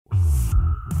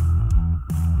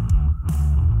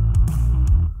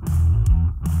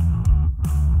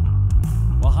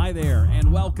Hi there,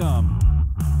 and welcome.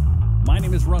 My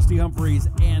name is Rusty Humphries,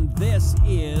 and this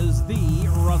is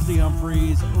the Rusty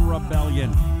Humphries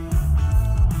Rebellion.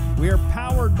 We are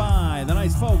powered by the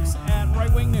nice folks at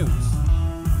Right Wing News.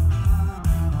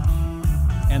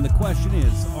 And the question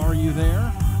is, are you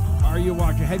there? Are you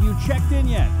watching? Have you checked in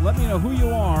yet? Let me know who you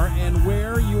are and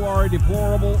where you are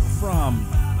deplorable from.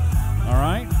 All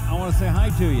right? I want to say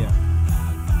hi to you.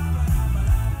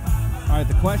 All right,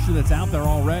 the question that's out there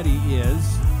already is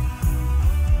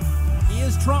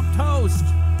Trump toast?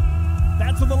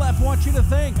 That's what the left wants you to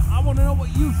think. I want to know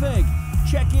what you think.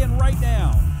 Check in right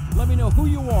now. Let me know who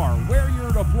you are, where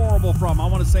you're deplorable from. I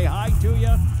want to say hi to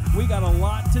you. We got a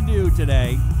lot to do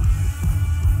today.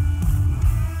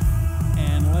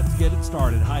 And let's get it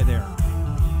started. Hi there.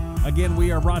 Again,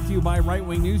 we are brought to you by Right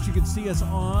Wing News. You can see us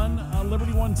on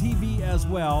Liberty One TV as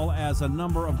well as a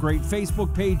number of great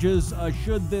Facebook pages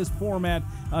should this format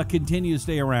continue to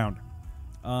stay around.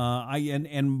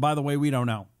 And by the way, we don't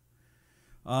know.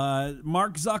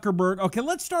 Mark Zuckerberg. Okay,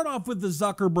 let's start off with the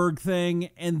Zuckerberg thing,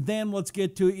 and then let's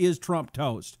get to is Trump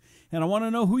toast. And I want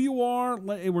to know who you are.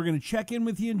 We're going to check in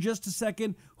with you in just a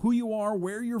second. Who you are,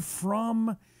 where you're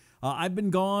from. I've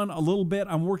been gone a little bit.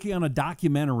 I'm working on a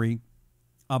documentary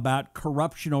about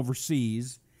corruption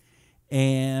overseas,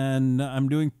 and I'm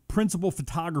doing principal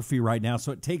photography right now,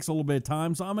 so it takes a little bit of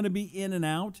time. So I'm going to be in and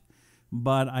out,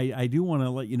 but I do want to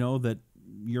let you know that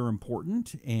you're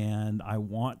important, and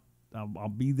I'll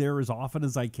be there as often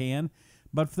as I can.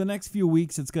 But for the next few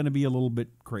weeks, it's going to be a little bit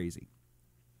crazy.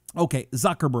 Okay,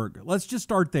 Zuckerberg. Let's just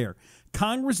start there.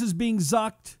 Congress is being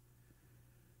zucked.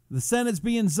 The Senate's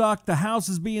being zucked. The House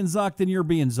is being zucked, and you're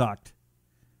being zucked.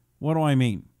 What do I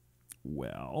mean?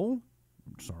 Well,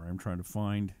 I'm sorry, I'm trying to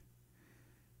find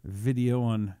a video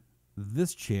on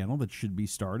this channel that should be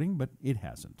starting, but it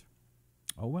hasn't.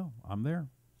 Oh, well, I'm there.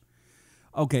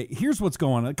 Okay, here's what's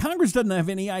going on. Congress doesn't have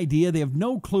any idea. They have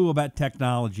no clue about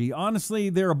technology. Honestly,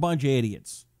 they're a bunch of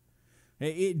idiots.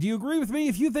 Do you agree with me?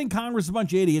 If you think Congress is a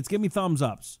bunch of idiots, give me thumbs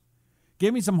ups.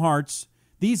 Give me some hearts.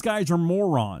 These guys are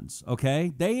morons,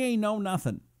 okay? They ain't know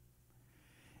nothing.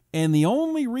 And the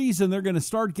only reason they're going to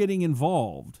start getting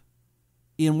involved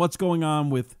in what's going on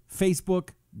with Facebook,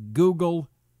 Google,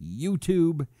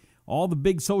 YouTube, all the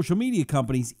big social media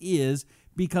companies is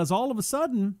because all of a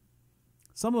sudden,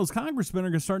 some of those congressmen are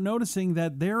going to start noticing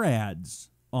that their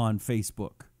ads on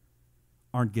Facebook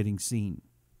aren't getting seen.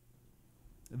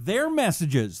 Their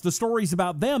messages, the stories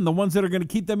about them, the ones that are going to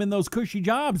keep them in those cushy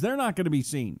jobs, they're not going to be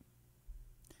seen.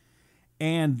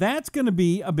 And that's going to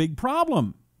be a big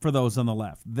problem for those on the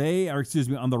left.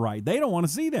 On the right. They don't want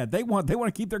to see that. They want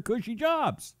to keep their cushy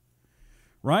jobs.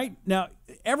 Right? Now,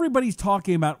 everybody's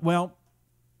talking about, well,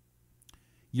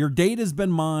 your data's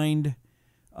been mined.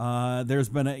 There's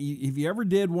been if you ever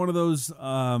did one of those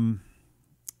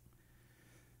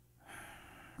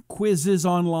quizzes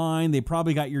online, they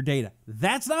probably got your data.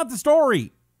 That's not the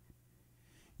story.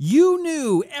 You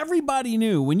knew, everybody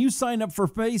knew when you signed up for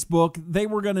Facebook, they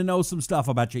were going to know some stuff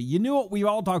about you. You knew it. We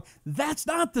all talked. That's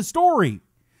not the story.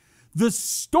 The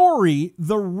story,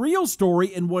 the real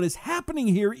story, and what is happening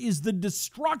here is the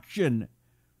destruction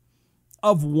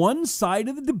of one side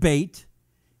of the debate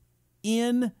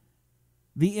in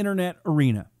the internet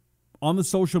arena, on the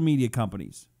social media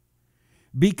companies.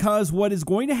 Because what is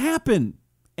going to happen,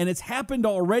 and it's happened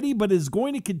already, but is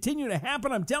going to continue to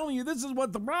happen, I'm telling you, this is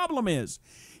what the problem is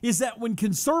that when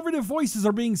conservative voices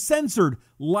are being censored,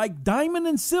 like Diamond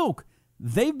and Silk,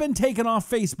 they've been taken off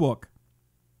Facebook.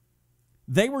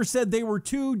 They were said they were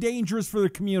too dangerous for the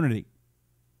community.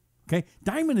 Okay?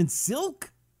 Diamond and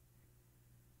Silk?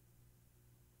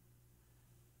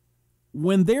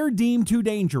 When they're deemed too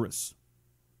dangerous,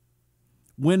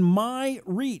 when my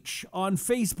reach on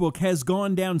Facebook has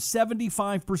gone down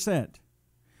 75%,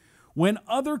 when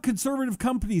other conservative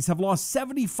companies have lost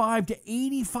 75 to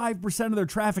 85% of their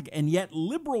traffic, and yet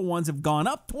liberal ones have gone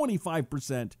up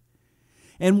 25%,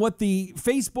 and what the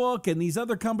Facebook and these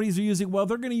other companies are using, well,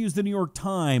 they're going to use the New York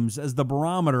Times as the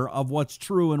barometer of what's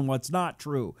true and what's not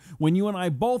true. When you and I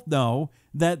both know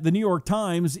that the New York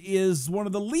Times is one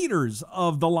of the leaders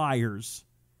of the liars.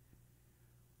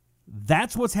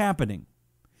 That's what's happening.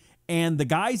 And the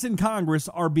guys in Congress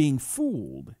are being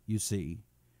fooled, you see.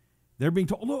 They're being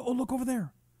told, oh, look over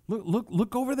there.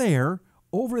 Look over there,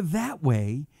 over that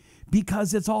way,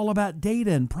 because it's all about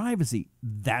data and privacy.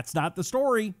 That's not the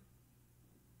story.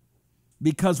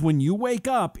 Because when you wake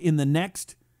up in the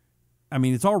next,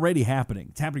 it's already happening.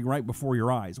 It's happening right before your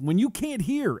eyes. When you can't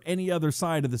hear any other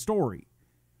side of the story,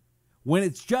 when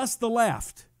it's just the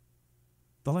left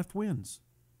wins.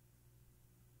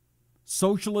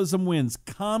 Socialism wins.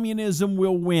 Communism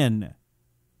will win.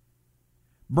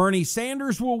 Bernie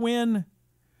Sanders will win.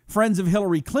 Friends of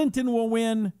Hillary Clinton will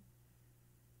win.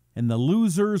 And the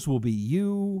losers will be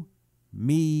you,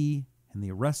 me, and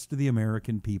the rest of the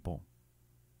American people.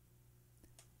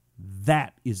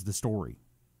 That is the story.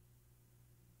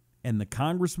 And the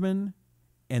congressmen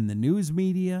and the news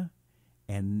media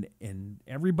and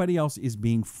everybody else is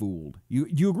being fooled.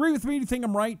 You agree with me? Do you think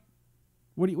I'm right?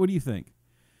 What do you think?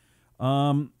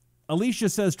 Alicia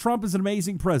says Trump is an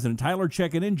amazing president. Tyler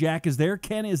checking in. Jack is there.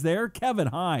 Ken is there. Kevin,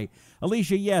 hi.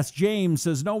 Alicia, yes. James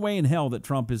says no way in hell that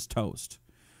Trump is toast.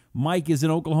 Mike is in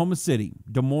Oklahoma City.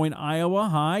 Des Moines, Iowa,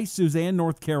 hi. Suzanne,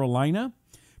 North Carolina.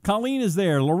 Colleen is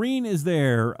there. Lorene is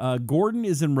there. Gordon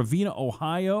is in Ravenna,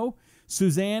 Ohio.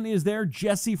 Suzanne is there.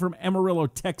 Jesse from Amarillo,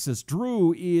 Texas.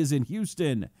 Drew is in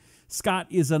Houston. Scott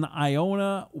is in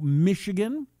Iona,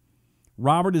 Michigan.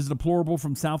 Robert is deplorable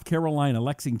from South Carolina,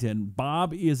 Lexington.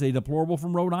 Bob is a deplorable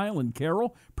from Rhode Island.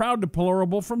 Carol, proud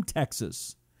deplorable from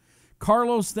Texas.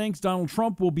 Carlos thinks Donald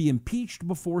Trump will be impeached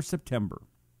before September.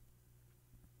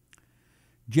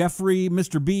 Jeffrey,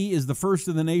 Mr. B, is the first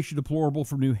in the nation deplorable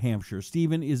from New Hampshire.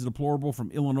 Stephen is deplorable from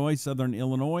Illinois, Southern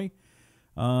Illinois.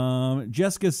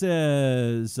 Jessica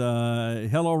says,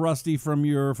 hello, Rusty, from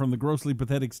the grossly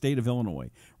pathetic state of Illinois.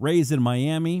 Ray's in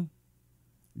Miami.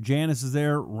 Janice is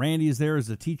there. Randy is there as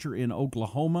a teacher in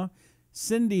Oklahoma.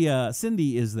 Cindy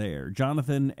is there.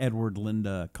 Jonathan, Edward,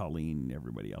 Linda, Colleen,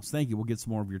 everybody else. Thank you. We'll get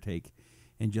some more of your take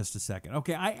in just a second.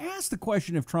 Okay, I asked the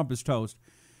question if Trump is toast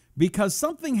because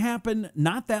something happened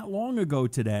not that long ago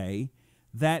today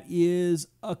that is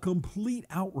a complete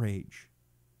outrage.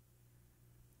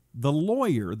 The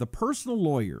lawyer, the personal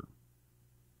lawyer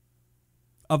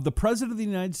of the President of the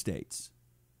United States,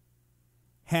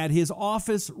 had his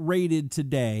office raided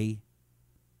today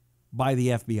by the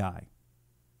FBI.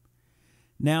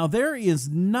 Now, there is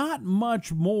not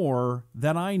much more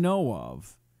that I know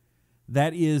of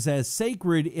that is as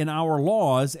sacred in our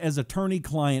laws as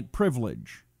attorney-client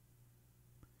privilege.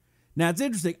 Now, it's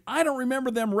interesting. I don't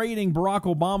remember them raiding Barack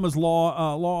Obama's law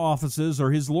offices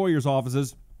or his lawyer's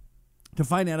offices to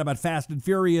find out about Fast and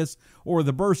Furious or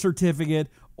the birth certificate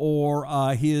or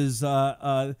his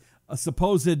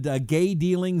supposed gay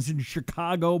dealings in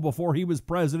Chicago before he was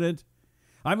president.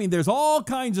 I mean, there's all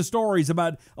kinds of stories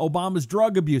about Obama's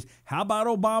drug abuse. How about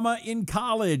Obama in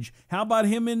college? How about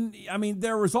him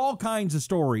there was all kinds of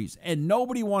stories, and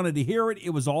nobody wanted to hear it. It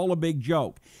was all a big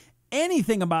joke.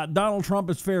 Anything about Donald Trump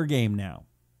is fair game now.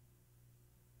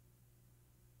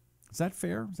 Is that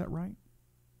fair? Is that right?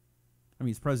 I mean,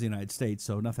 he's president of the United States,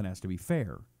 so nothing has to be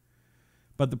fair.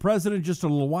 But the president just a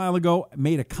little while ago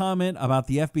made a comment about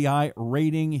the FBI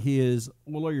raiding his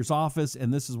lawyer's office,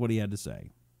 and this is what he had to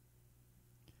say.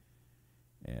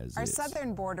 Our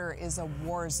southern border is a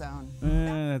war zone.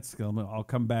 I'll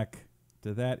come back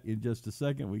to that in just a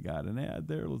second. We got an ad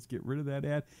there. Let's get rid of that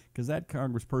ad because that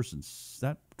congressperson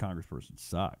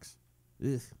sucks.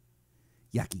 Ugh.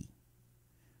 Yucky.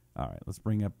 All right, let's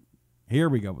bring up. Here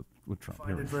we go with Trump. I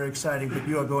find it very exciting, but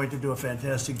you are going to do a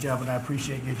fantastic job, and I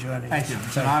appreciate you joining us. Thank you.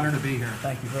 It's an honor to be here.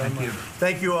 Thank you very much.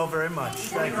 Thank you all very much.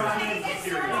 Thank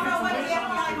you.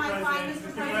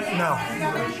 No,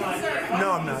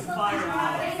 I'm not.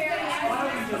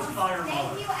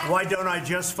 Why don't I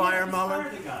just fire Mueller?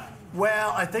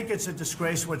 Well, I think it's a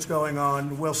disgrace what's going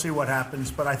on. We'll see what happens,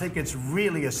 but I think it's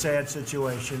really a sad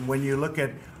situation when you look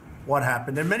at what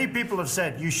happened. And many people have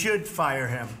said you should fire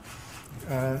him.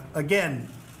 Again,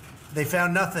 they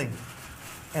found nothing.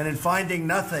 And in finding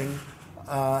nothing,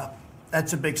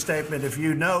 that's a big statement. If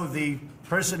you know the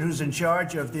person who's in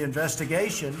charge of the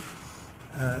investigation,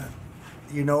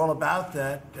 you know all about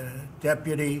that,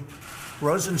 Deputy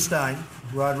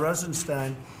Rod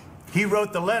Rosenstein, he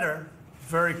wrote the letter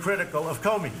very critical of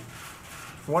Comey.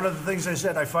 One of the things I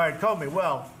said, I fired Comey.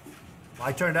 Well,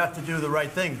 I turned out to do the right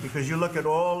thing because you look at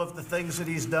all of the things that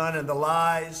he's done and the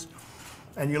lies,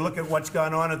 and you look at what's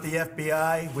gone on at the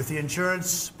FBI with the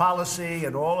insurance policy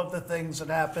and all of the things that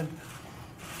happened,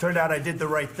 turned out I did the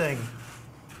right thing.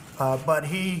 But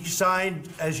he signed,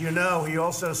 as you know, he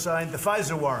also signed the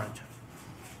FISA warrant.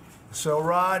 So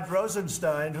Rod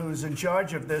Rosenstein, who's in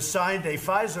charge of this, signed a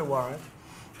FISA warrant,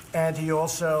 and he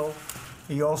also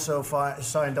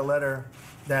signed a letter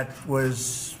that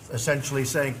was essentially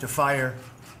saying to fire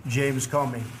James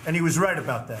Comey. And he was right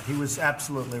about that. He was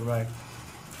absolutely right.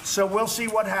 So we'll see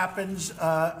what happens.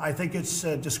 I think it's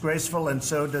disgraceful, and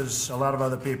so does a lot of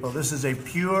other people. This is a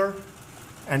pure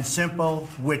and simple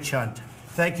witch hunt.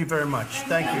 Thank you very much.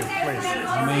 Thank you, please.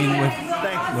 I mean,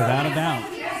 without a doubt.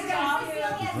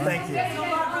 Thank you.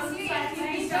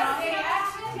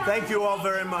 Thank you all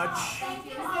very much.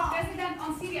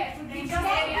 on Syria. It would be just a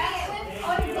reaction,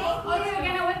 or you're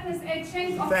going to witness a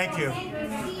change of Thank you.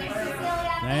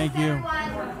 Thank you.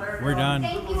 We're done.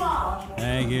 Thank you all.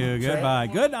 Thank you. Goodbye.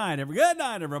 Good night,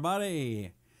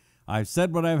 everybody. I've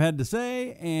said what I've had to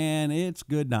say, and it's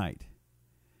good night.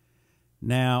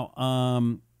 Now,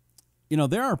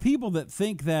 there are people that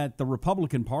think that the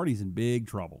Republican Party's in big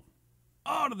trouble.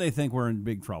 Oh, do they think we're in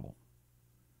big trouble?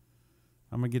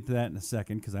 I'm going to get to that in a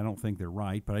second because I don't think they're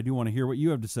right, but I do want to hear what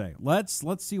you have to say. Let's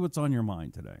see what's on your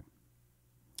mind today.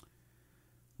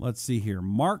 Let's see here.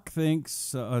 Mark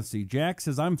thinks, let's see. Jack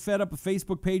says, I'm fed up with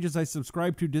Facebook pages I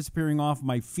subscribe to disappearing off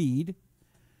my feed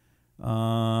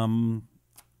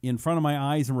in front of my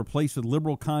eyes and replaced with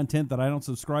liberal content that I don't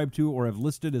subscribe to or have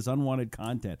listed as unwanted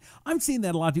content. I'm seeing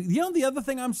that a lot too. The other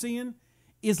thing I'm seeing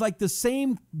is like the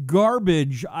same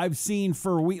garbage I've seen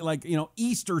for a week. Like,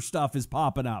 Easter stuff is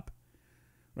popping up.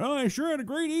 Well, I sure had a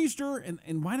great Easter.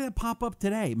 And why did it pop up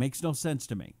today? It makes no sense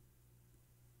to me.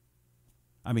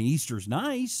 I mean, Easter's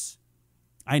nice.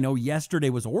 I know yesterday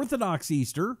was Orthodox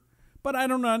Easter, but I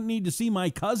do not need to see my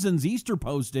cousin's Easter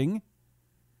posting.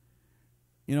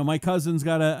 My cousin's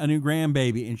got a new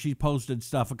grandbaby, and she posted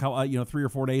stuff 3 or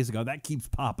 4 days ago. That keeps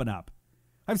popping up.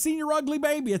 I've seen your ugly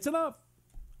baby. It's enough.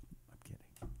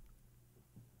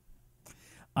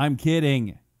 I'm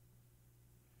kidding.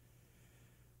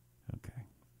 Okay.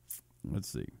 Let's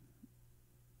see.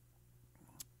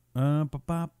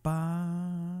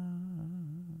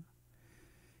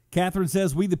 Catherine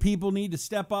says, we the people need to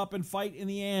step up and fight in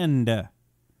the end.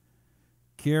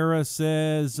 Kara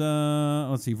says,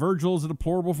 let's see, Virgil's a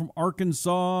deplorable from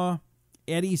Arkansas.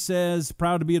 Eddie says,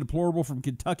 proud to be a deplorable from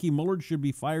Kentucky. Mullard should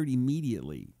be fired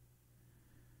immediately.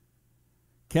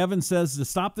 Kevin says, to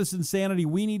stop this insanity,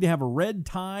 we need to have a red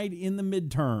tide in the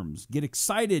midterms. Get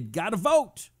excited. Got to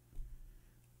vote.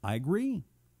 I agree.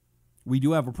 We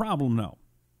do have a problem, though.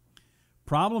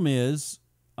 Problem is,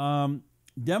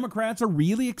 Democrats are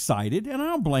really excited, and I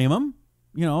don't blame them.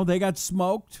 They got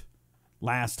smoked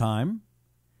last time,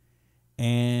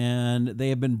 and they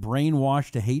have been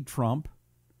brainwashed to hate Trump.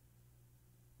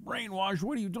 Brainwashed?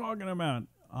 What are you talking about?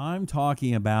 I'm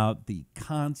talking about the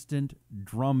constant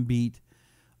drumbeat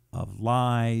of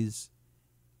lies,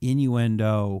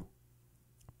 innuendo,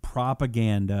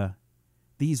 propaganda,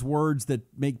 these words that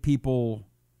make people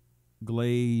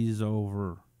glaze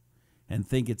over and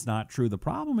think it's not true. The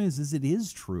problem is it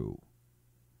is true.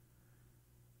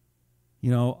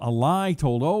 A lie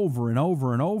told over and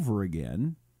over and over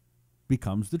again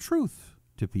becomes the truth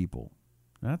to people.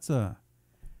 That's a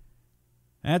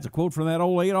quote from that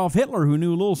old Adolf Hitler who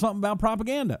knew a little something about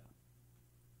propaganda.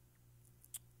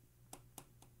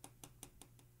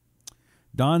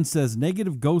 Don says,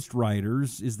 negative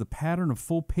ghostwriters is the pattern of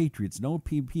full patriots. No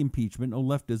PP impeachment, no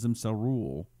leftism shall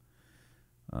rule.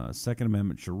 Second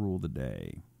Amendment shall rule the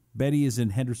day. Betty is in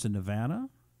Henderson, Nevada.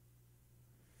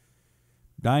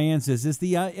 Diane says, is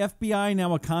the FBI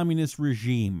now a communist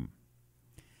regime?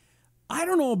 I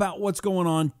don't know about what's going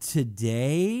on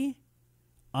today.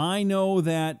 I know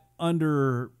that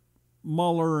under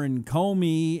Mueller and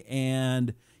Comey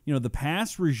and the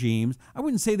past regimes, I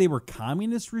wouldn't say they were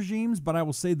communist regimes, but I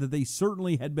will say that they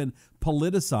certainly had been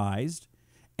politicized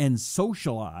and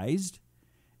socialized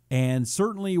and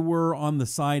certainly were on the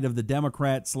side of the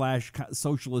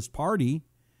Democrat/Socialist Party,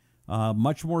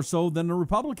 much more so than the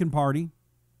Republican Party.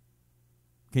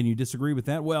 Can you disagree with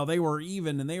that? Well, they were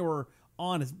even and they were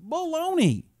honest.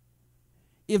 Baloney.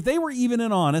 If they were even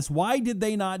and honest, why did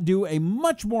they not do a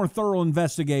much more thorough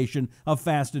investigation of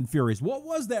Fast and Furious? What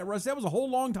was that, Russ? That was a whole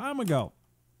long time ago.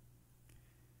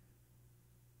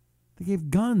 They gave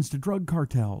guns to drug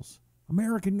cartels,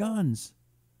 American guns.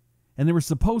 And they were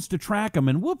supposed to track them,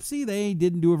 and whoopsie, they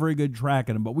didn't do a very good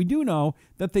tracking them. But we do know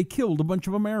that they killed a bunch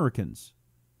of Americans.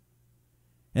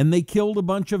 And they killed a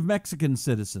bunch of Mexican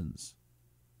citizens.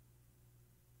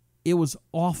 It was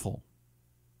awful.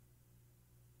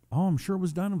 Oh, I'm sure it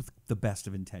was done with the best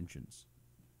of intentions.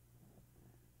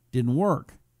 Didn't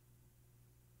work.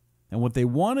 And what they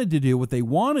wanted to do, what they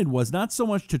wanted was not so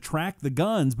much to track the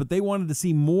guns, but they wanted to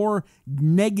see more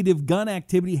negative gun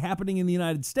activity happening in the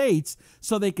United States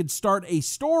so they could start a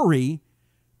story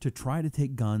to try to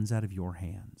take guns out of your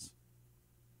hands.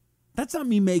 That's not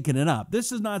me making it up.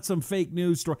 This is not some fake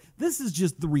news story. This is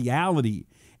just the reality.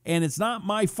 And it's not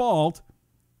my fault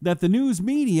that the news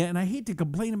media, and I hate to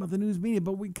complain about the news media,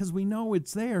 but because we know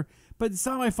it's there, but it's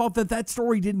not my fault that that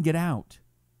story didn't get out.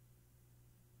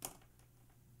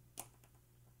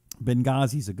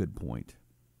 Benghazi's a good point.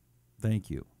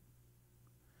 Thank you.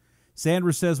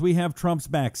 Sandra says, we have Trump's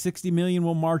back. 60 million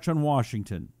will march on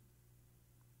Washington.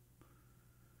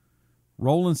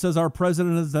 Roland says our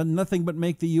president has done nothing but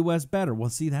make the U.S. better. Well,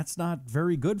 see, that's not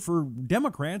very good for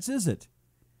Democrats, is it?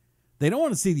 They don't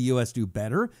want to see the U.S. do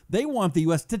better. They want the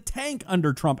U.S. to tank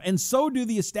under Trump, and so do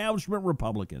the establishment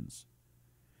Republicans.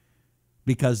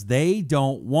 Because they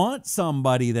don't want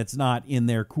somebody that's not in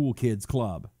their cool kids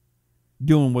club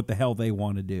doing what the hell they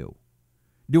want to do.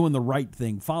 Doing the right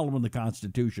thing, following the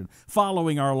Constitution,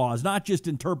 following our laws, not just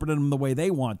interpreting them the way they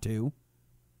want to.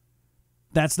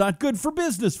 That's not good for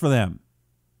business for them.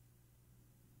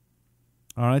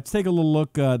 All right, let's take a little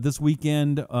look this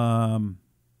weekend.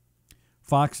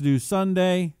 Fox News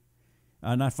Sunday,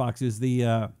 not Fox News,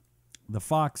 the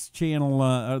Fox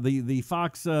channel, the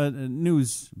Fox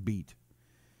News beat.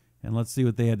 And let's see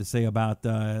what they had to say about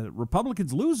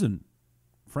Republicans losing.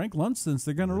 Frank Luntz thinks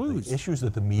they're going to lose. The issues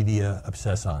that the media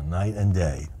obsess on night and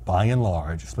day, by and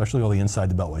large, especially all the inside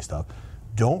the Beltway stuff,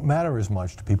 don't matter as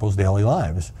much to people's daily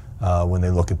lives when they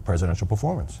look at presidential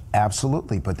performance.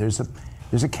 Absolutely, but there's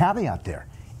a caveat there.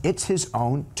 It's his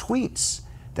own tweets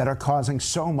that are causing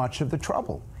so much of the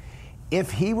trouble.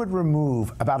 If he would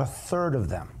remove about a third of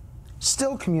them,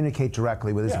 still communicate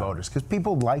directly with his voters, because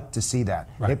people like to see that.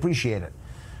 Right. They appreciate it.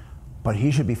 But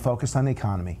he should be focused on the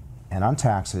economy and on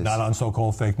taxes. Not on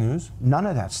so-called fake news? None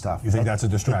of that stuff. You think that's a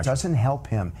distraction? It doesn't help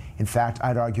him. In fact,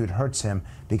 I'd argue it hurts him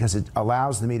because it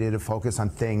allows the media to focus on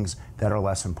things that are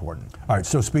less important. All right,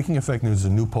 so speaking of fake news, a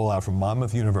new poll out from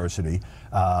Monmouth University.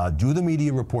 Do the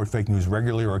media report fake news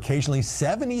regularly or occasionally?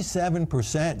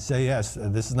 77% say yes.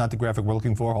 This is not the graphic we're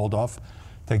looking for. Hold off.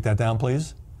 Take that down,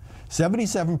 please.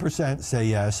 77% say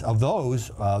yes. Of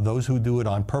those who do it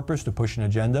on purpose to push an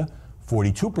agenda,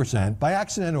 42%. By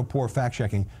accident or poor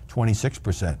fact-checking,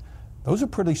 26%. Those are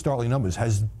pretty startling numbers.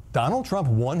 Has Donald Trump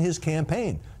won his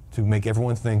campaign to make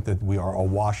everyone think that we are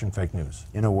awash in fake news?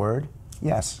 In a word,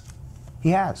 yes,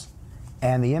 he has.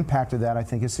 And the impact of that, I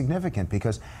think, is significant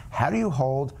because how do you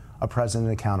hold a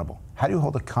president accountable? How do you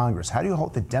hold a Congress? How do you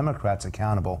hold the Democrats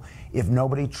accountable if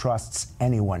nobody trusts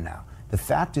anyone now? The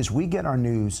fact is we get our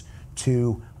news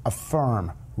to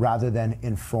affirm rather than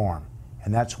inform.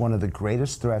 And that's one of the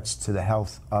greatest threats to the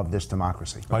health of this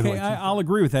democracy. Okay, I'll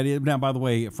agree with that. Now, by the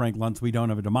way, Frank Luntz, we don't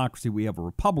have a democracy, we have a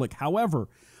republic. However,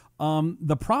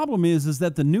 the problem is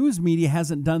that the news media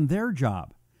hasn't done their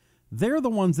job. They're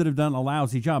the ones that have done a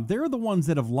lousy job. They're the ones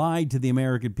that have lied to the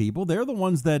American people. They're the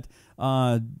ones that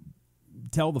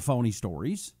tell the phony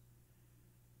stories.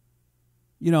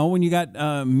 You know, when you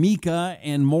got Mika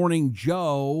and Morning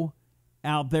Joe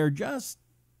out there just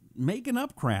making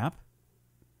up crap,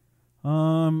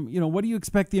 you know, what do you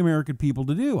expect the American people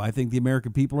to do? I think the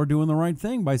American people are doing the right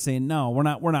thing by saying, no, we're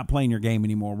not playing your game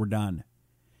anymore. We're done.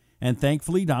 And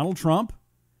thankfully, Donald Trump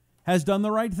has done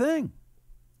the right thing.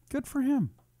 Good for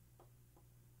him.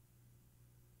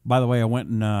 By the way, I went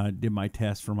and did my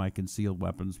test for my concealed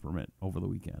weapons permit over the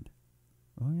weekend.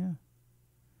 Oh, yeah.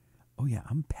 Oh, yeah,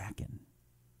 I'm packing.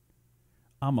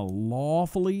 I'm a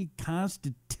lawfully,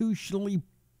 constitutionally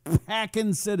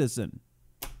packing citizen.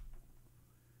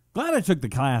 Glad I took the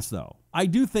class, though. I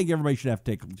do think everybody should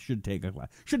take a class.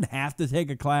 Shouldn't have to take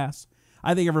a class.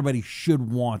 I think everybody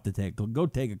should want to go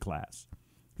take a class.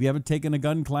 If you haven't taken a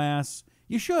gun class,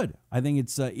 you should. I think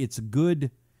it's good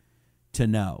to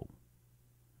know.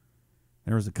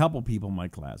 There was a couple people in my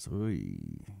class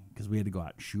because we had to go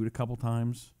out and shoot a couple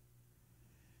times,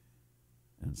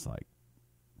 and it's like,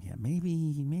 yeah, maybe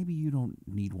you don't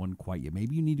need one quite yet.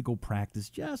 Maybe you need to go practice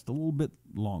just a little bit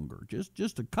longer.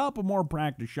 Just a couple more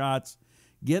practice shots.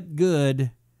 Get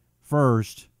good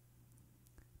first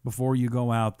before you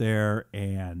go out there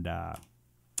and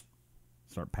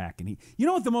start packing. You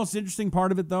know what the most interesting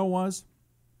part of it, though, was?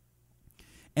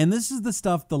 And this is the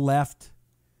stuff the left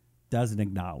doesn't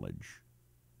acknowledge.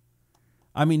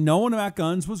 I mean, knowing about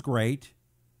guns was great.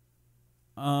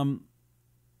 What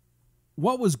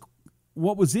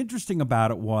was interesting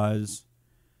about it was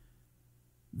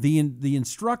the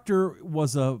instructor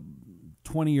was a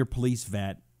 20-year police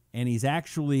vet, and he's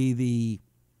actually the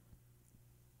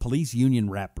police union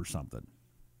rep or something.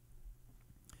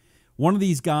 One of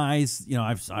these guys, you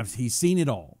know, he's seen it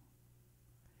all.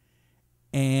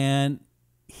 And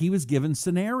he was given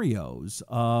scenarios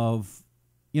of,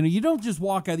 you know, you don't just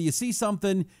walk out, you see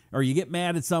something or you get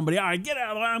mad at somebody, all right, get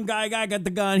out of the way, I'm guy got the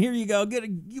gun, here you go,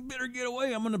 you better get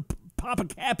away, I'm going to pop a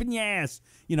cap in your ass.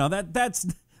 You know, that's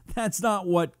not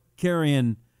what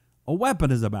carrying a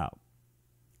weapon is about.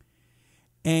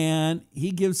 And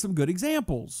he gives some good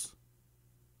examples.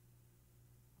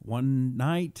 One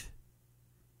night,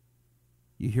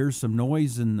 you hear some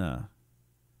noise in the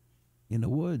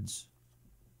woods,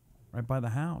 right by the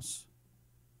house.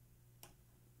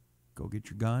 Go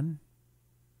get your gun,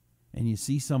 and you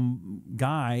see some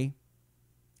guy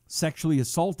sexually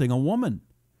assaulting a woman.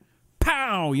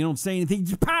 Pow! You don't say anything,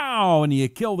 just pow! And you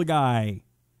kill the guy.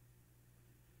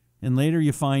 And later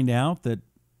you find out that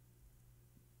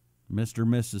Mr.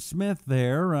 and Mrs. Smith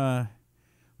there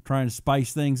trying to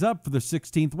spice things up for their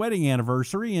 16th wedding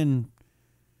anniversary, and,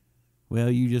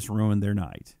 well, you just ruined their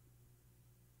night.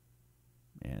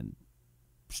 And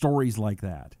stories like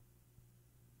that.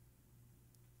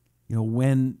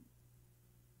 When,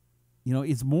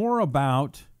 it's more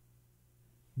about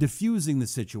diffusing the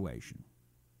situation.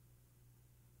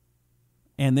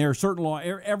 And there are certain laws.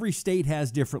 Every state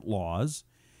has different laws.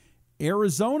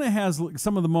 Arizona has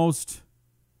some of the most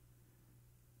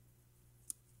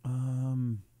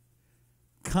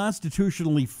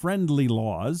constitutionally friendly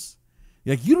laws.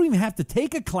 Like, you don't even have to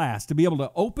take a class to be able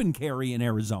to open carry in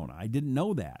Arizona. I didn't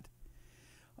know that.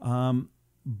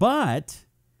 But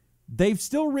they've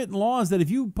still written laws that if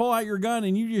you pull out your gun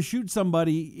and you just shoot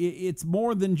somebody, it's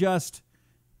more than just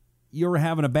you're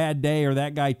having a bad day or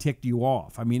that guy ticked you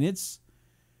off. I mean,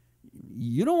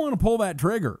 you don't want to pull that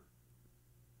trigger.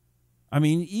 I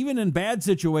mean, even in bad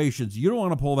situations, you don't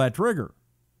want to pull that trigger.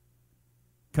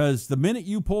 Because the minute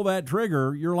you pull that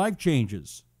trigger, your life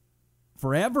changes.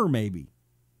 Forever, maybe.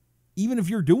 Even if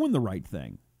you're doing the right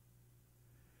thing.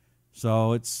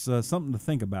 So it's something to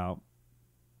think about.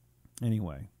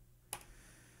 Anyway.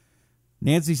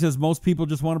 Nancy says most people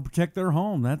just want to protect their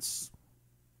home. That's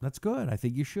good. I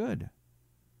think you should. As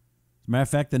a matter of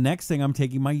fact, the next thing, I'm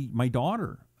taking my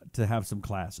daughter to have some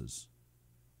classes.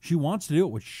 She wants to do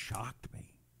it, which shocked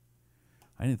me.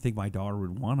 I didn't think my daughter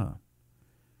would want to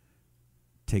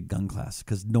take gun classes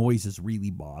because noises really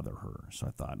bother her. So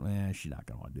I thought, she's not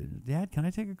going to want to do it. Dad, can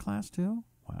I take a class too?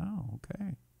 Wow,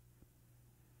 okay.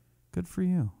 Good for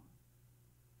you.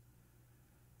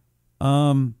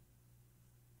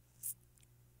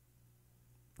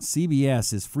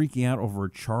 CBS is freaking out over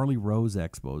a Charlie Rose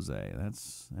expose.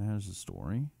 There's a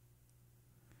story.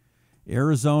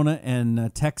 Arizona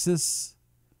and Texas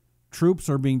troops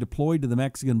are being deployed to the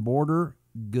Mexican border.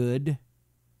 Good.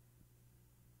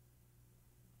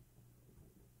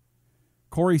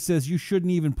 Corey says you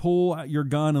shouldn't even pull your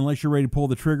gun unless you're ready to pull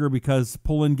the trigger, because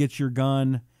pulling gets your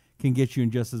gun can get you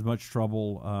in just as much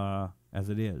trouble as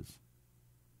it is.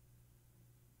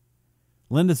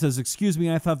 Linda says, excuse me,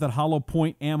 I thought that hollow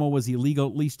point ammo was illegal,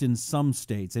 at least in some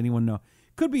states. Anyone know?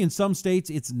 Could be in some states.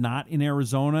 It's not in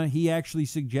Arizona. He actually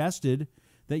suggested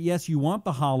that, yes, you want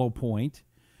the hollow point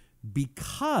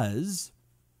because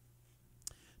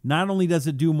not only does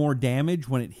it do more damage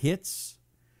when it hits,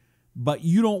 but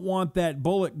you don't want that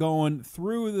bullet going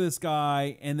through this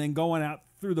guy and then going out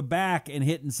through the back and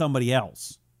hitting somebody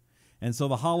else. And so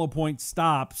the hollow point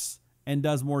stops and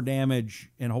does more damage,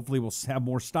 and hopefully will have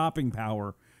more stopping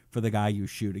power for the guy you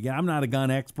shoot. Again, I'm not a gun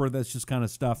expert. That's just kind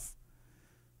of stuff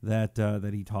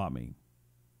that he taught me.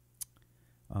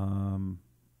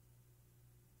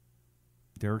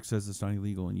 Derek says it's not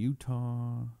illegal in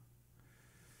Utah.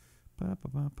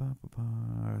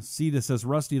 Sita says,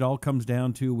 Rusty, it all comes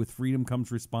down to with freedom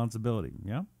comes responsibility.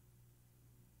 Yeah,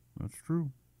 that's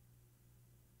true.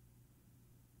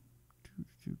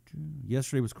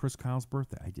 Yesterday was Chris Kyle's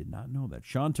birthday. I did not know that.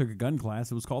 Sean took a gun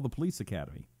class. It was called the Police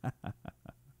Academy.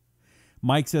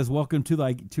 Mike says, welcome to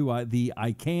the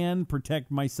I Can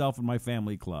Protect Myself and My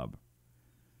Family Club.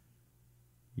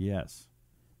 Yes.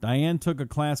 Diane took a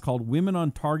class called Women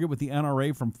on Target with the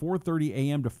NRA from 4:30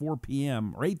 a.m. to 4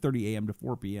 p.m. or 8:30 a.m. to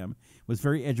 4 p.m. It was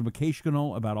very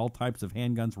educational about all types of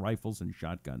handguns, rifles, and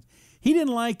shotguns. He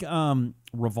didn't like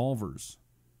revolvers.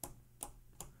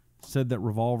 Said that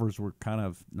revolvers were kind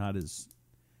of not as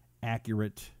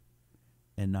accurate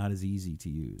and not as easy to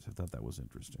use. I thought that was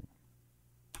interesting.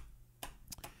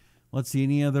 Let's see,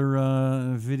 any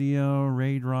other video?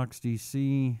 Raid Rocks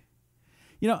DC.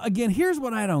 Again, here's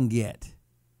what I don't get.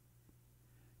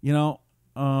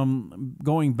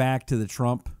 Going back to the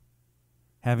Trump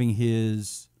having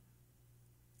his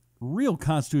real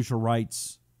constitutional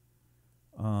rights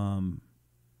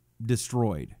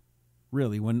destroyed.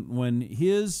 Really, when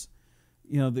his,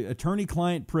 the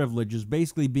attorney-client privilege is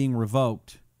basically being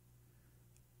revoked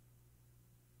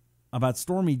about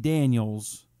Stormy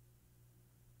Daniels,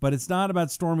 but it's not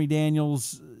about Stormy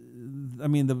Daniels. I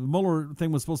mean, the Mueller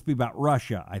thing was supposed to be about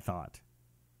Russia, I thought.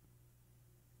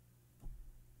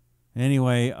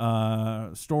 Anyway,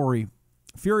 story.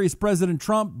 Furious President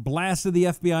Trump blasted the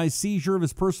FBI's seizure of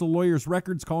his personal lawyer's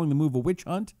records, calling the move a witch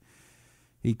hunt.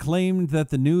 He claimed that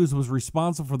the news was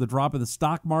responsible for the drop in the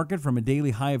stock market from a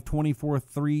daily high of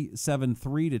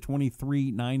 24,373 to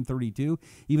 23,932,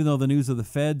 even though the news of the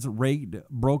Fed's rate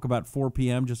broke about 4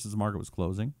 p.m. just as the market was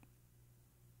closing.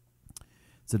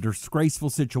 It's a disgraceful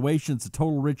situation. It's a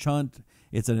total witch hunt,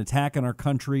 It's an attack on our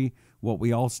country, what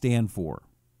we all stand for.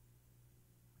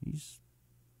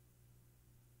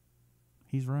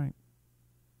 He's right.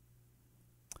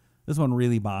 This one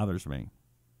really bothers me.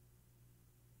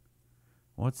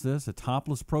 What's this? A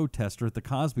topless protester at the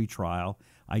Cosby trial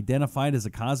identified as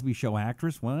a Cosby Show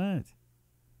actress? What?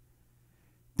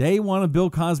 Day one of Bill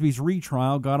Cosby's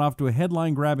retrial got off to a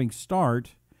headline-grabbing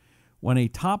start when a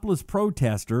topless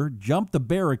protester jumped the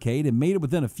barricade and made it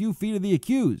within a few feet of the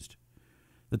accused.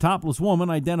 The topless woman,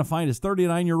 identified as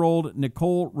 39-year-old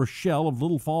Nicole Rochelle of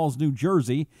Little Falls, New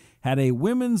Jersey, had a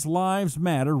Women's Lives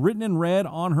Matter written in red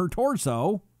on her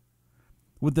torso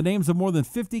with the names of more than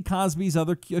 50 Cosby's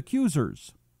other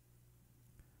accusers.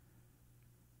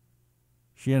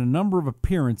 She had a number of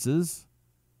appearances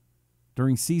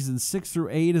during seasons 6 through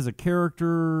 8 as a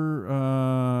character,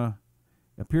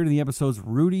 appeared in the episodes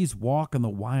Rudy's Walk on the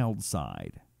Wild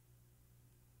Side.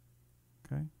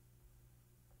 Okay.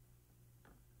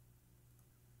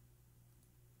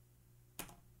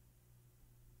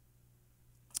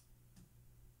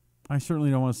 I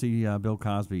certainly don't want to see Bill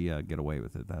Cosby get away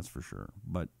with it, that's for sure.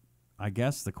 But I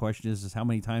guess the question is how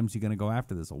many times are you going to go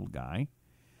after this old guy?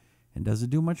 And does it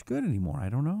do much good anymore? I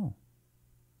don't know.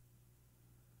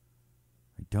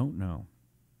 I don't know.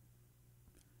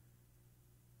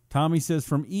 Tommy says,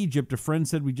 from Egypt, a friend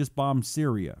said we just bombed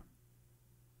Syria.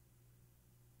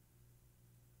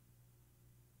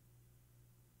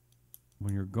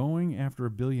 When you're going after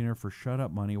a billionaire for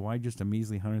shut-up money, why just a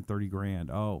measly $130,000?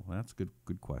 Oh, that's a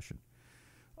good question.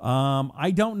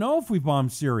 I don't know if we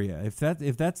bombed Syria. If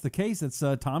that's the case, that's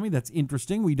Tommy. That's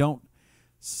interesting. We don't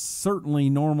certainly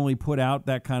normally put out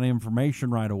that kind of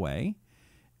information right away.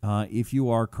 If you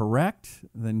are correct,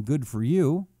 then good for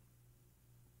you.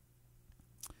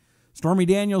 Stormy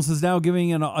Daniels is now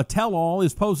giving a tell-all,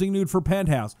 is posing nude for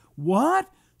Penthouse. What?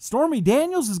 Stormy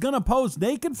Daniels is going to pose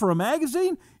naked for a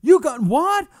magazine? You got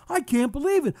what? I can't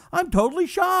believe it. I'm totally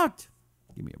shocked.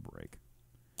 Give me a break.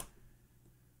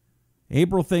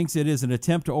 April thinks it is an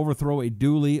attempt to overthrow a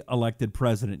duly elected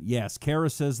president. Yes, Kara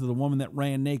says that the woman that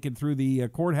ran naked through the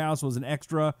courthouse was an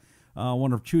extra,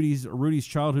 one of Rudy's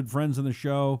childhood friends on the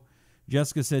show.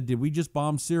 Jessica said, did we just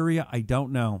bomb Syria? I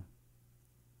don't know.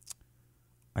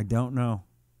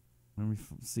 Let me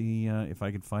see if I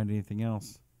can find anything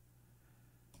else.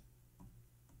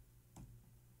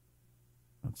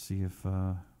 Let's see if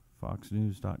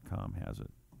foxnews.com has it.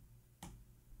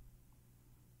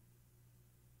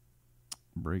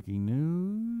 Breaking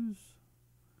news.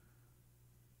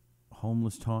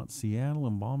 Homeless taunt Seattle,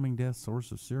 embalming death,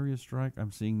 source of Syria strike.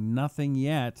 I'm seeing nothing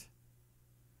yet.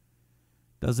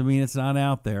 Doesn't mean it's not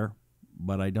out there,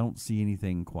 but I don't see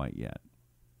anything quite yet.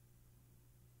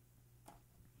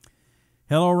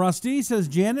 Hello, Rusty, says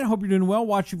Janet. Hope you're doing well.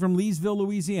 Watching from Leesville,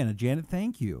 Louisiana. Janet,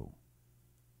 thank you.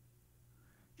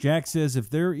 Jack says, if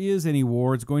there is any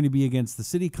war, it's going to be against the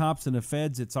city cops and the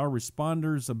feds. It's our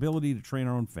responders' ability to train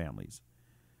our own families.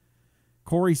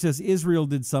 Corey says, Israel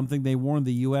did something. They warned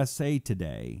the USA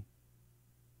today.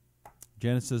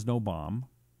 Janet says, no bomb.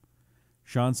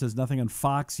 Sean says, nothing on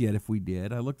Fox yet if we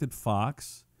did. I looked at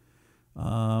Fox.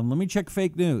 Let me check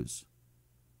fake news.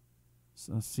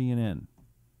 So CNN,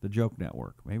 the Joke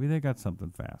Network. Maybe they got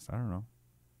something fast. I don't know.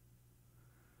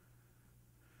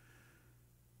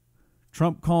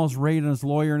 Trump calls raid on his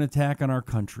lawyer an attack on our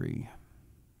country.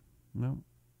 No,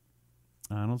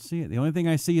 I don't see it. The only thing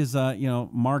I see is,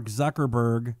 Mark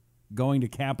Zuckerberg going to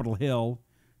Capitol Hill,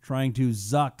 trying to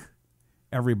zuck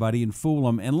everybody and fool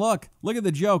them. And look at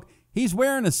the joke. He's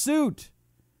wearing a suit.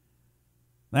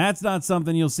 That's not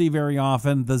something you'll see very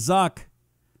often. The Zuck.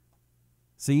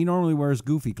 See, he normally wears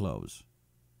goofy clothes.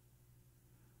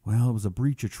 Well, it was a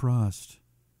breach of trust.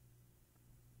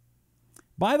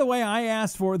 By the way, I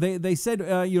asked for, they said,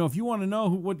 if you want to know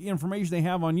what information they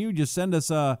have on you, just send us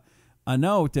a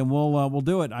note and we'll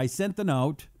do it. I sent the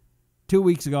note 2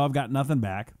 weeks ago. I've got nothing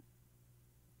back.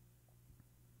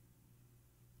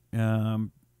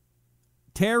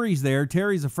 Terry's there.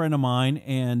 Terry's a friend of mine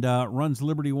and runs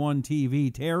Liberty One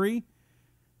TV. Terry,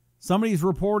 somebody's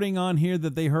reporting on here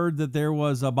that they heard that there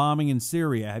was a bombing in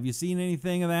Syria. Have you seen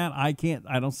anything of that? I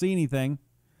don't see anything.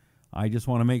 I just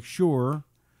want to make sure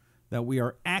that we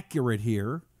are accurate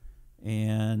here,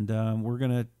 and we're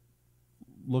going to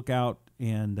look out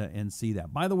and see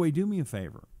that. By the way, do me a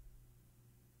favor.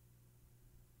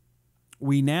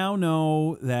 We now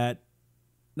know that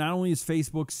not only is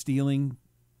Facebook stealing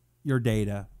your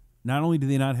data, not only do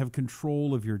they not have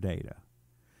control of your data,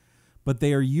 but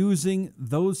they are using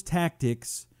those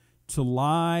tactics to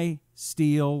lie,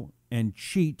 steal, and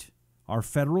cheat our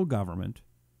federal government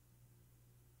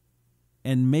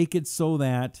and make it so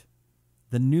that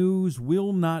The news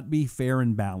will not be fair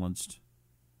and balanced,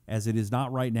 as it is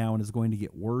not right now, and is going to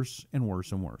get worse and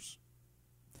worse and worse.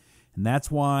 And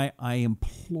that's why I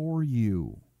implore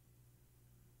you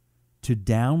to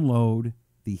download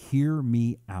the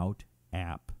HearMeOut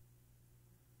app.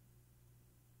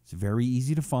 It's very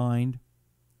easy to find.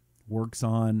 Works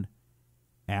on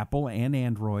Apple and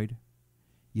Android.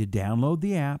 You download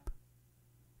the app,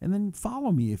 and then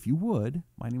follow me if you would.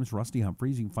 My name is Rusty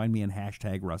Humphries. You can find me on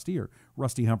 #Rusty or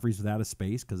Rusty Humphries without a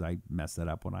space, because I messed that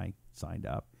up when I signed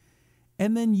up.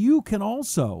 And then you can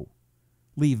also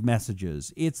leave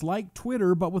messages. It's like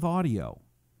Twitter, but with audio.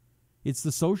 It's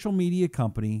the social media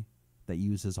company that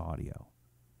uses audio.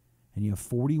 And you have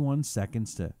 41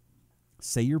 seconds to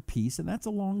say your piece, and that's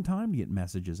a long time to get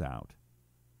messages out.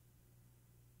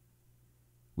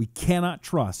 We cannot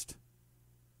trust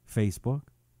Facebook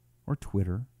or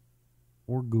Twitter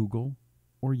or Google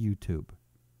or YouTube.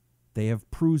 They have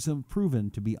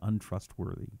proven to be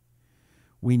untrustworthy.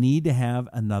 We need to have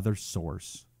another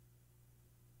source.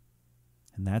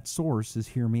 And that source is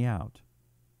HearMeOut.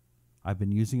 I've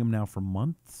been using them now for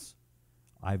months.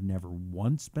 I've never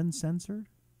once been censored.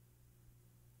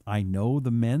 I know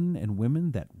the men and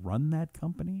women that run that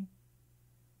company.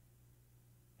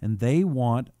 And they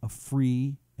want a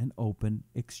free and open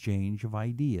exchange of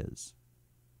ideas.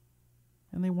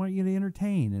 And they want you to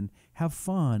entertain and have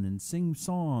fun and sing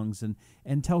songs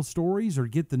and tell stories or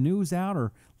get the news out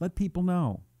or let people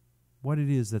know what it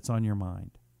is that's on your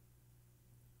mind.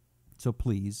 So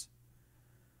please,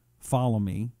 follow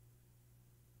me.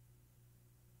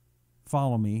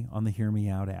 Follow me on the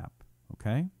HearMeOut app,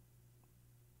 okay?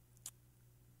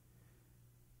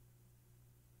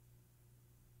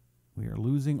 We are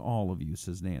losing all of you,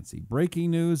 says Nancy.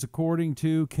 Breaking news, according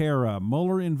to Kara.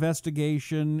 Mueller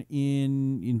investigating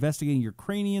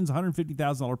Ukrainians,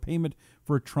 $150,000 payment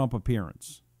for a Trump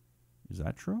appearance. Is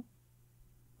that true?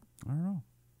 I don't know.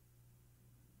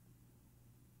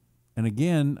 And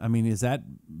again, I mean, is that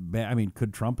bad? I mean,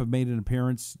 could Trump have made an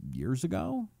appearance years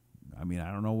ago? I mean,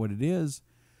 I don't know what it is.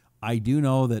 I do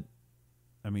know that,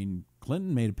 I mean,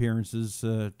 Clinton made appearances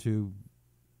to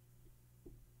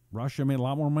Russia, made a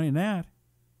lot more money than that.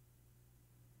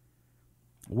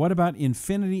 What about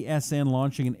Infinity SN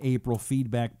launching in April?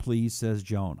 Feedback, please, says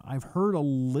Joan. I've heard a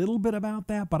little bit about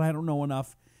that, but I don't know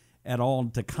enough at all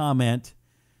to comment.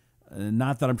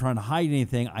 Not that I'm trying to hide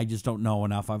anything. I just don't know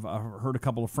enough. I've heard a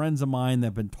couple of friends of mine that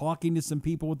have been talking to some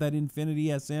people with that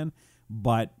Infinity SN,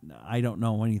 but I don't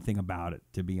know anything about it,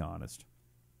 to be honest.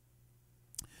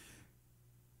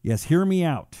 Yes, hear me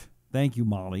out. Thank you,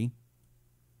 Molly.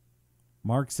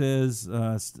 Mark says,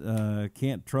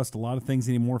 can't trust a lot of things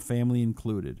anymore, family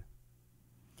included.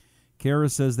 Kara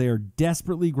says they are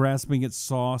desperately grasping at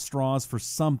straws for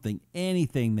something,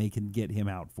 anything they can get him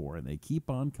out for, and they keep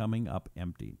on coming up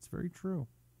empty. It's very true.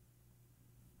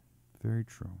 Very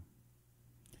true.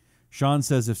 Sean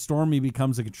says if Stormy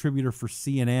becomes a contributor for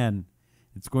CNN,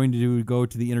 it's going to go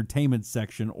to the entertainment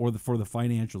section or for the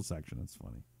financial section. That's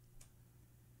funny.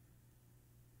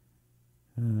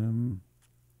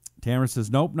 Tamara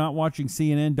says, nope, not watching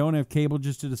CNN. Don't have cable,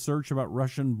 just did a search about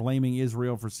Russian blaming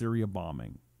Israel for Syria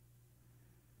bombing.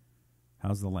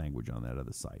 How's the language on that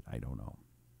other site? I don't know.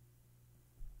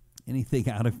 Anything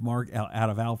out of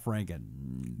Al Franken?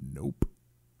 Nope.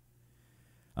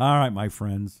 All right, my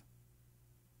friends.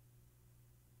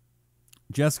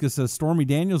 Jessica says, Stormy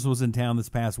Daniels was in town this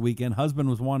past weekend. Husband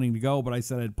was wanting to go, but I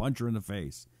said I'd punch her in the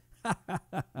face.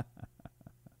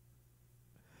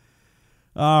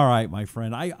 All right, my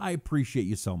friend. I appreciate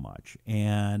you so much.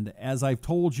 And as I've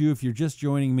told you, if you're just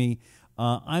joining me,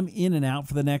 I'm in and out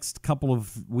for the next couple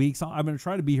of weeks. I'm going to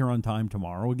try to be here on time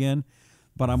tomorrow again,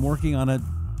 but I'm working on a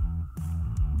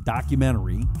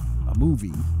documentary, a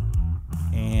movie,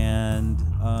 and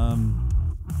I'm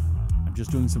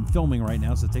just doing some filming right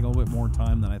now, so it's taking a little bit more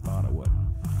time than I thought it would.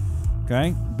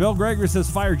 Okay? Bill Gregory says,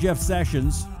 fire Jeff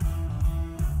Sessions.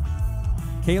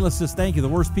 Kayla says, thank you. The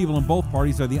worst people in both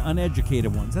parties are the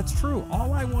uneducated ones. That's true.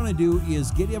 All I want to do is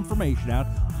get information out,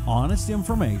 honest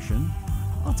information.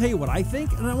 I'll tell you what I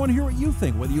think, and I want to hear what you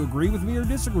think, whether you agree with me or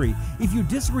disagree. If you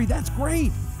disagree, that's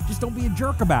great. Just don't be a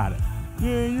jerk about it.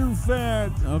 Yeah, you're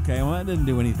fat. Okay, well, that didn't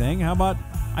do anything. How about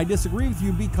I disagree with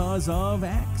you because of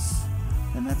X?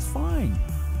 And that's fine.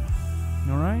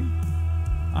 All right?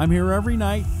 I'm here every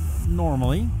night,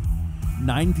 normally,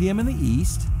 9 p.m. in the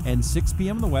East and 6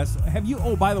 p.m. in the West.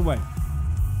 Oh, by the way,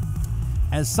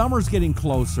 as summer's getting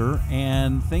closer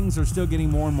and things are still getting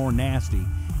more and more nasty,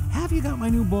 have you got my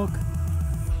new book?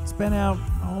 It's been out,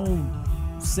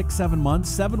 6-7 months.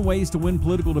 7 ways to win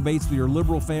political debates with your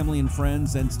liberal family and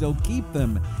friends and still keep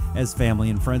them as family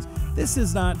and friends. This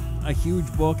is not a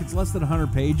huge book. It's less than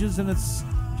 100 pages, and it's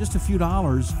just a few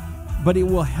dollars. But it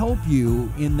will help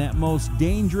you in that most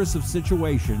dangerous of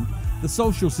situation, the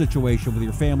social situation with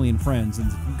your family and friends. And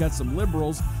if you've got some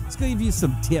liberals, it's going to give you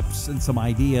some tips and some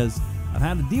ideas on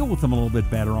how to deal with them a little bit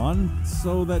better on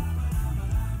so that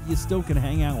you still can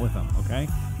hang out with them, okay?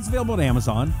 It's available at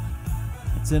Amazon.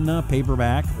 It's in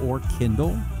paperback or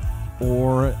Kindle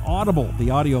or Audible, the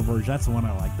audio version. That's the one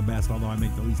I like the best, although I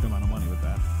make the least amount of money with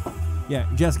that. Yeah,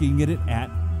 Jessica, you can get it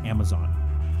at Amazon,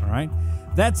 all right?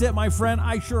 That's it, my friend.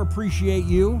 I sure appreciate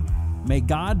you. May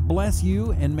God bless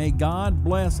you, and may God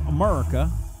bless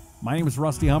America. My name is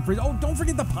Rusty Humphries. Oh, don't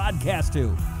forget the podcast,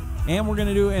 too. And we're going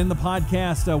to do in the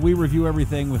podcast, we review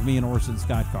everything with me and Orson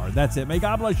Scott Card. That's it. May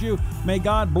God bless you. May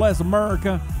God bless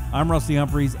America. I'm Rusty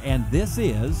Humphries, and this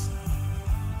is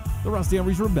the Rusty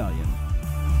Humphries Rebellion.